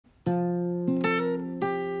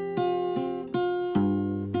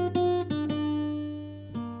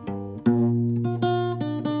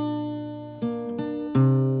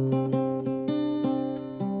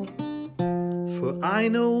I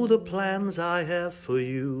know the plans I have for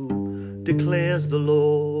you, declares the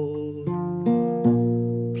Lord.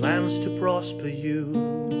 Plans to prosper you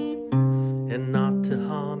and not to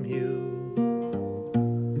harm you.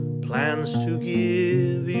 Plans to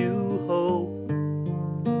give you hope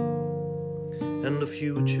and a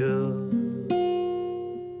future.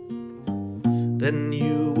 Then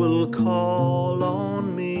you will call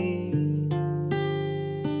on me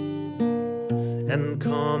and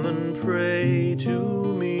come and pray to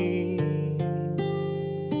me.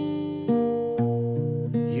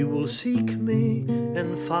 You will seek me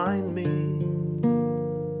and find me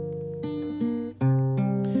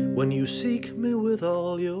when you seek me with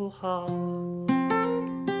all your heart.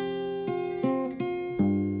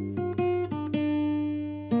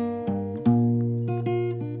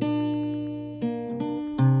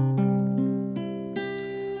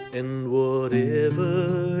 And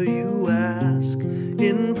whatever you ask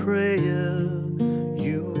in prayer,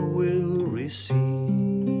 you will receive,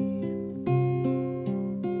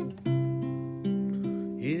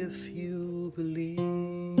 if you believe.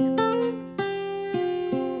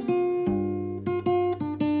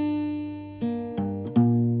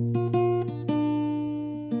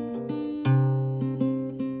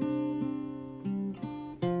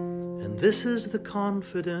 And this is the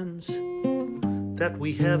confidence that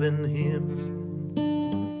we have in Him,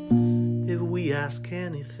 if we ask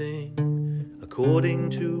anything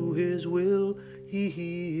according to His will, He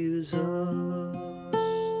hears us.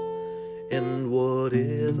 And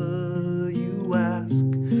whatever you ask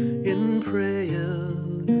in prayer,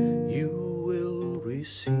 you will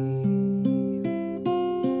receive,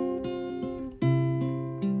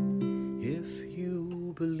 if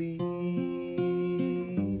you believe.